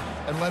him,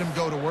 and let him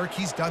go to work.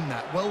 He's done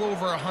that. Well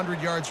over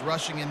 100 yards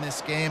rushing in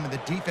this game, and the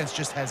defense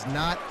just has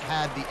not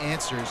had the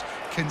answers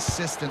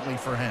consistently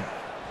for him.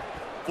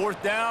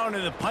 4th down,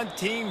 and the punt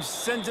team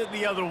sends it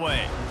the other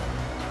way.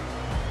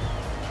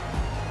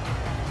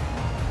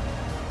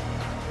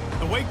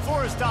 The Wake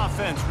Forest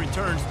offense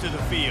returns to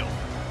the field.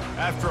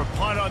 After a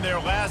punt on their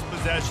last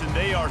possession,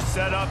 they are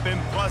set up in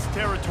plus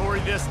territory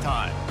this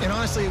time. And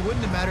honestly, it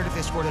wouldn't have mattered if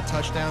they scored a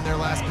touchdown their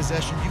last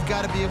possession. You've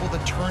got to be able to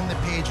turn the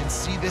page and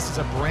see this as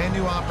a brand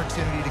new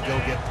opportunity to go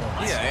get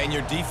points. Yeah, and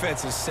your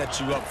defense has set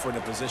you up for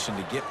a position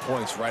to get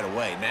points right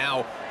away.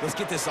 Now, let's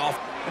get this off.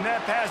 And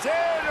that pass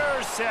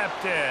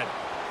intercepted.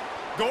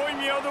 Going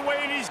the other way,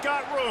 and he's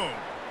got room.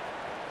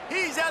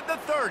 He's at the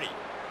 30.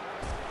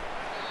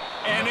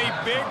 And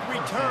a big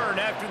return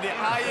after the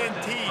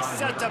INT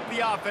sets up the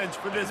offense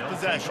for this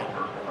possession.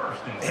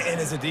 And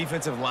as a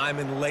defensive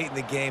lineman late in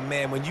the game,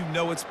 man, when you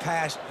know it's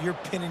past, you're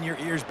pinning your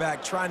ears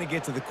back, trying to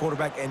get to the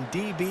quarterback, and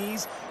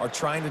DBs are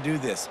trying to do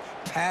this.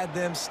 Pad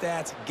them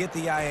stats, get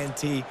the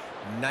INT.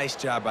 Nice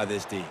job by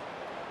this D.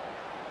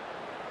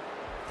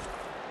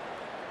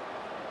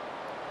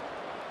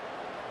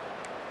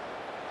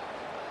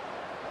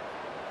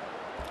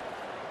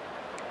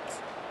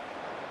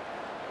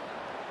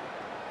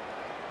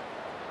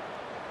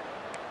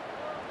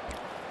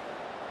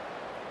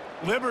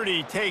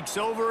 Liberty takes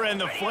over, and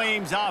the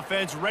Flames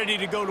offense ready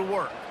to go to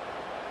work.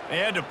 They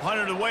had to punt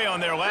it away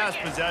on their last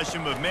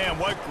possession, but man,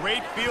 what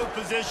great field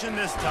position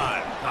this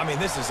time. I mean,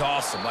 this is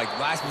awesome. Like,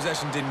 last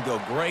possession didn't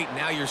go great.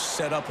 Now you're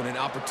set up with an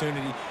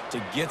opportunity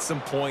to get some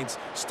points.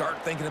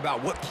 Start thinking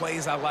about what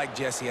plays I like,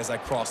 Jesse, as I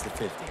cross the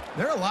 50.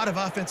 There are a lot of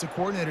offensive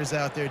coordinators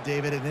out there,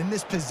 David, and in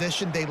this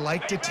position, they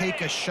like to take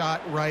a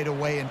shot right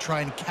away and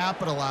try and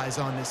capitalize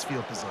on this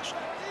field position.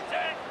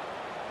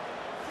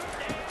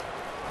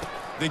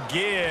 The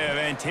give,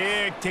 and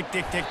tick, tick,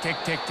 tick, tick, tick,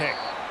 tick, tick.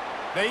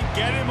 They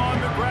get him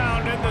on the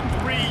ground at the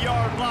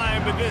 3-yard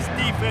line, but this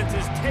defense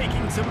is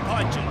taking some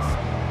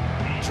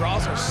punches.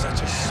 Draws are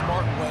such a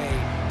smart way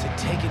to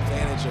take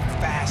advantage of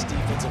fast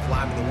defensive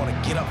linemen that want to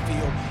get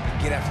upfield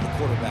and get after the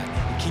quarterback.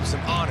 It keeps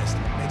them honest,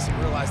 makes them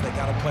realize they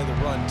got to play the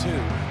run too.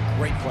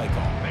 Great play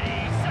call.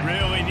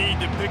 Really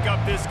need to pick up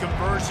this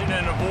conversion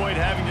and avoid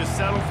having to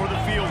settle for the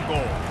field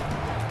goal.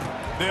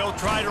 They'll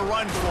try to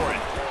run for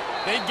it.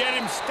 They get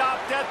him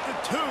stopped at the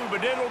 2,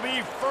 but it'll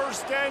be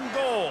 1st and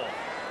goal.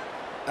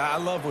 I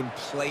love when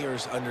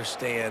players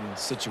understand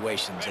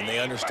situations and they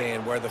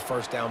understand where the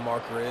first down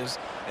marker is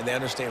and they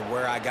understand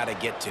where I got to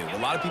get to. A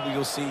lot of people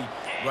you'll see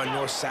run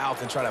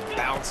north-south and try to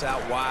bounce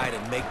out wide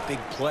and make big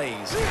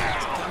plays.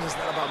 Sometimes it's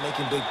not about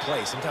making big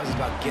plays. Sometimes it's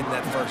about getting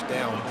that first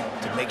down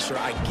to make sure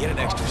I get an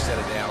extra set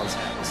of downs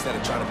instead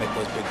of trying to make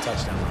those big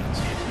touchdown runs.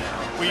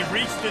 We've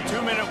reached the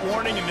 2-minute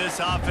warning, and this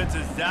offense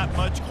is that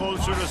much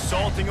closer to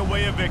salting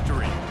away a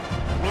victory.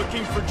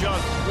 Looking for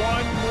just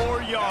 1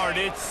 more yard.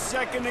 It's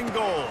 2nd and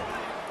goal.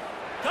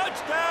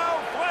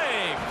 Touchdown,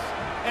 Flames!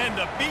 And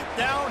the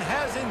beatdown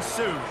has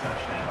ensued.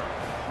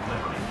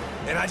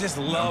 And I just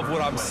love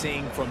what I'm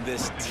seeing from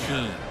this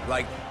team.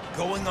 Like,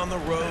 going on the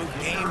road,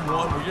 game 1,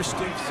 where you're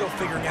still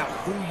figuring out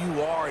who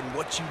you are and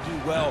what you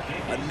do well.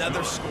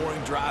 Another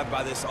scoring drive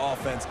by this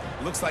offense.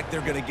 Looks like they're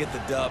going to get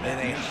the dub in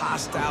a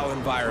hostile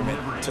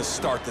environment to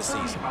start the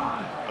season.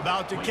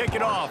 About to kick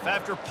it off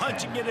after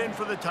punching it in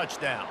for the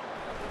touchdown.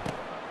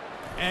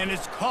 And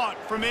it's caught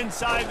from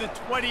inside the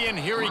 20, and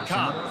here he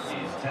comes.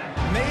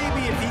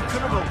 Maybe if he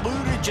could have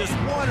eluded just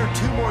 1 or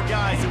 2 more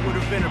guys, it would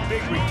have been a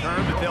big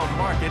return, but they'll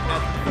mark it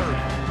at the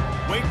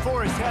 30. Wake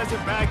Forest has it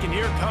back, and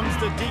here comes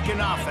the Deacon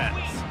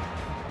offense.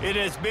 It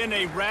has been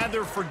a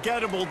rather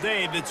forgettable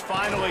day that's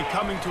finally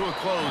coming to a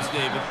close,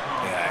 David.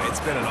 Yeah, it's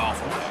been an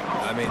awful day.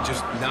 I mean,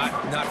 just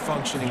not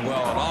functioning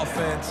well on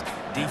offense.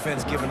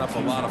 Defense giving up a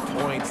lot of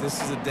points.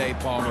 This is a day,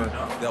 Palmer,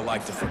 they'll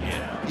like to forget.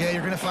 Yeah,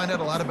 you're going to find out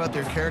a lot about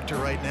their character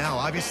right now.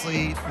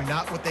 Obviously,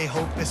 not what they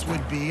hoped this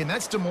would be, and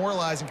that's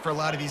demoralizing for a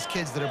lot of these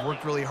kids that have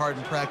worked really hard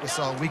in practice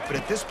all week. But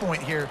at this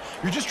point here,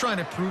 you're just trying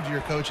to prove to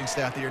your coaching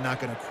staff that you're not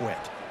going to quit.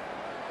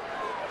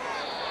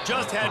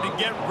 Just had to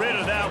get rid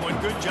of that one.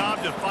 Good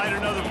job to fight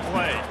another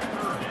play.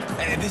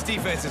 And this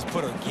defense has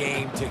put a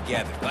game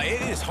together. Like,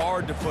 it is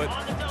hard to put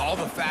all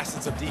the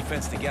facets of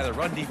defense together.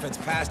 Run defense,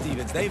 pass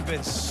defense. They've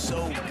been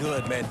so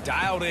good, man.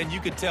 Dialed in. You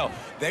could tell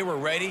they were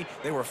ready.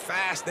 They were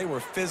fast. They were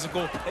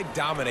physical. They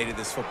dominated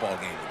this football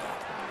game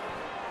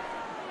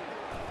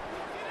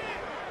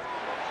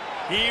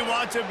today. He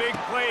wants a big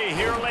play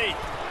here late.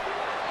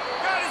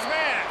 Got his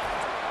man.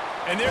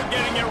 And they're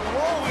getting it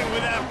rolling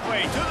with that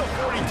play to the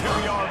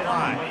 42-yard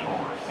line.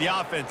 The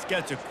offense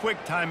gets a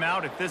quick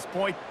timeout at this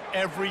point.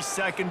 Every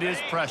second is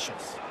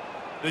precious.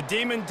 The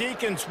Demon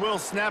Deacons will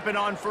snap it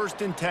on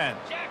 1st and 10.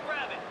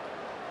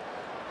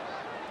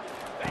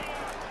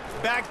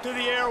 Back to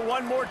the air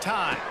 1 more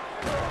time.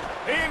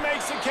 He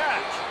makes a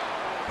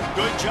catch.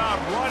 Good job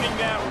running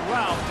that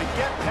route to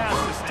get past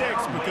the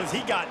sticks because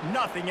he got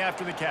nothing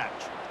after the catch.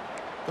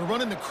 They're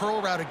running the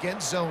curl route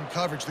against zone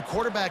coverage. The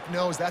quarterback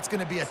knows that's going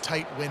to be a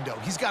tight window.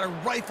 He's got to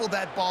rifle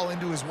that ball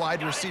into his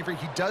wide receiver.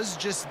 He does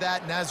just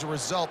that, and as a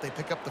result, they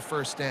pick up the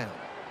 1st down.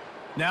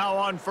 Now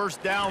on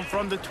 1st down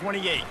from the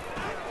 28.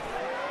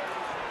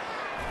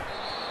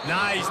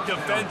 Nice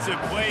defensive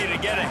play to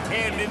get a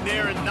hand in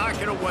there and knock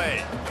it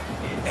away.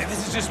 And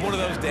this is just one of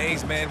those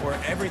days, man, where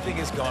everything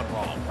has gone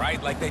wrong,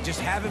 right? Like, they just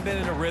haven't been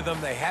in a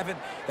rhythm. They haven't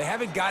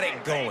got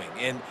it going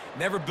and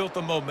never built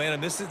the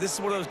momentum. This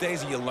is one of those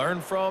days that you learn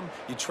from,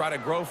 you try to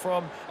grow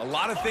from. A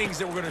lot of things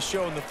that we're going to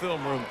show in the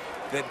film room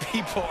that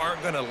people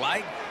aren't going to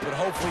like, but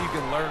hopefully you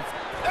can learn.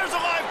 There's a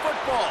live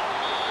football.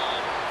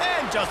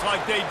 And just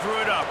like they drew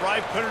it up,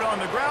 right? Put it on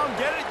the ground,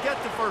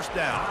 get the 1st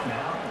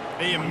down.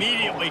 They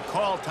immediately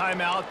call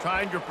timeout,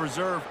 trying to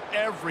preserve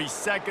every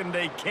second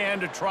they can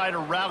to try to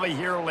rally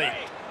here late.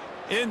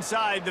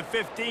 Inside the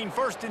 15,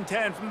 1st and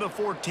 10 from the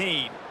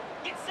 14.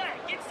 Get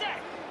set, get set.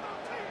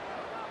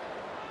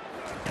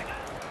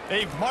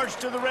 They've marched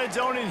to the red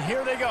zone, and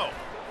here they go.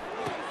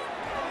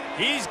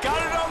 He's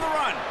got it on the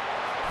run.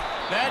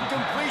 That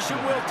completion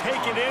will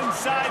take it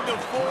inside the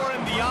 4,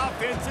 and the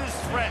offense is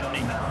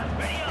threatening.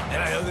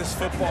 And I know this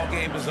football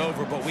game is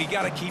over, but we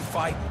got to keep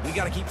fighting. We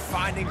got to keep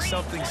finding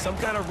something, some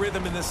kind of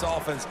rhythm in this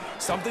offense,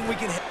 something we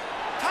can hit.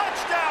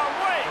 Touchdown,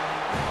 Wake!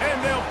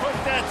 And they'll put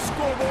that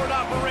scoreboard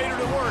operator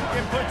to work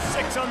and put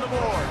 6 on the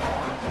board.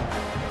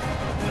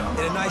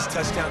 And a nice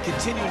touchdown,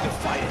 continuing to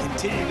fight,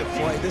 continuing to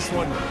play. This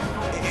one,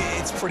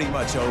 it's pretty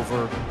much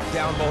over.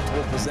 Down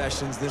multiple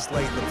possessions this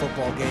late in the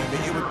football game.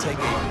 It would take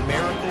a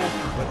miracle,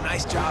 but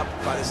nice job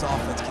by this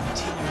offense,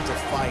 continuing to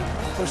fight,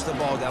 push the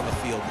ball down the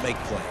field, make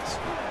plays.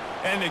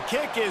 And the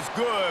kick is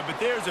good, but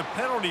there's a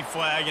penalty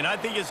flag, and I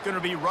think it's going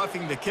to be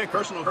roughing the kicker.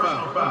 Personal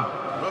foul.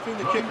 Roughing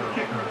the kicker.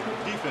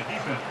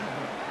 Defense.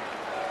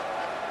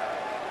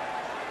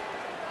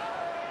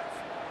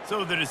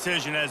 So the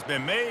decision has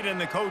been made,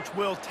 and the coach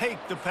will take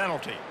the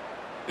penalty.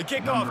 The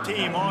kickoff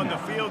team on the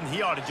field, and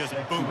he ought to just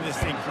boom this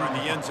thing through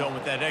the end zone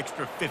with that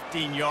extra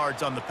 15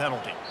 yards on the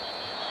penalty.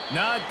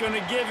 Not going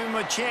to give him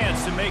a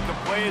chance to make a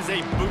play as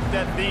they boot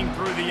that thing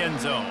through the end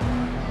zone.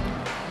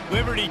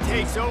 Liberty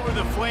takes over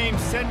the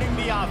Flames, sending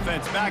the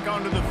offense back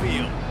onto the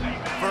field.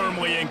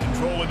 Firmly in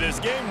control of this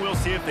game. We'll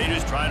see if they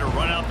just try to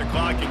run out the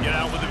clock and get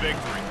out with a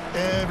victory.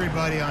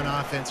 Everybody on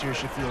offense here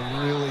should feel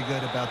really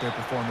good about their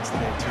performance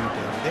today, too,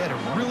 David. They had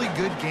a really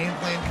good game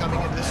plan coming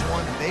into this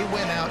one. They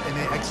went out and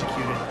they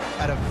executed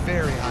at a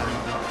very high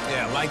level.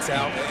 Yeah, lights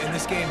out, and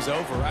this game's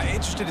over. I'm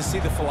interested to see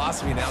the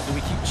philosophy now. Do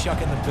we keep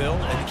chucking the pill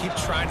and keep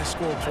trying to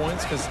score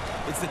points? Because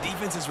it's the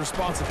defense's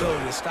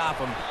responsibility to stop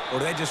them, or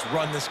do they just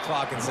run this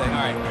clock and say, all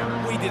right,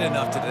 we did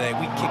enough today.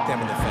 We kicked them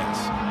in the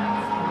face.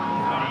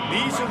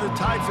 These are the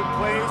types of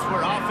plays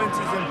where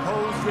offenses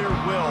impose their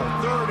will.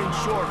 3rd and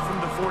short from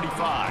the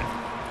 45.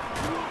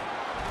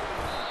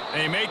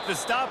 They make the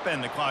stop,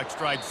 and the clock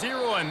strikes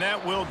 0, and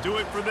that will do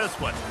it for this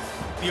one.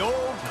 The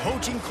old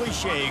coaching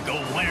cliche, go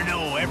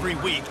 1-0 every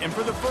week, and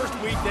for the first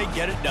week, they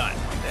get it done.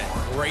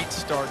 Great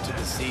start to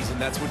the season.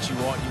 That's what you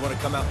want. You want to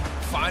come out,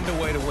 find a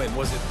way to win.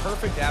 Was it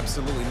perfect?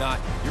 Absolutely not.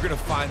 You're going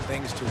to find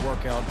things to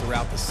work on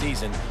throughout the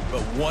season,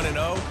 but 1-0,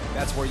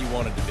 that's where you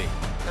want it to be.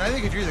 And I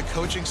think if you're the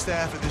coaching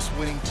staff of this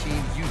winning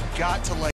team, you've got to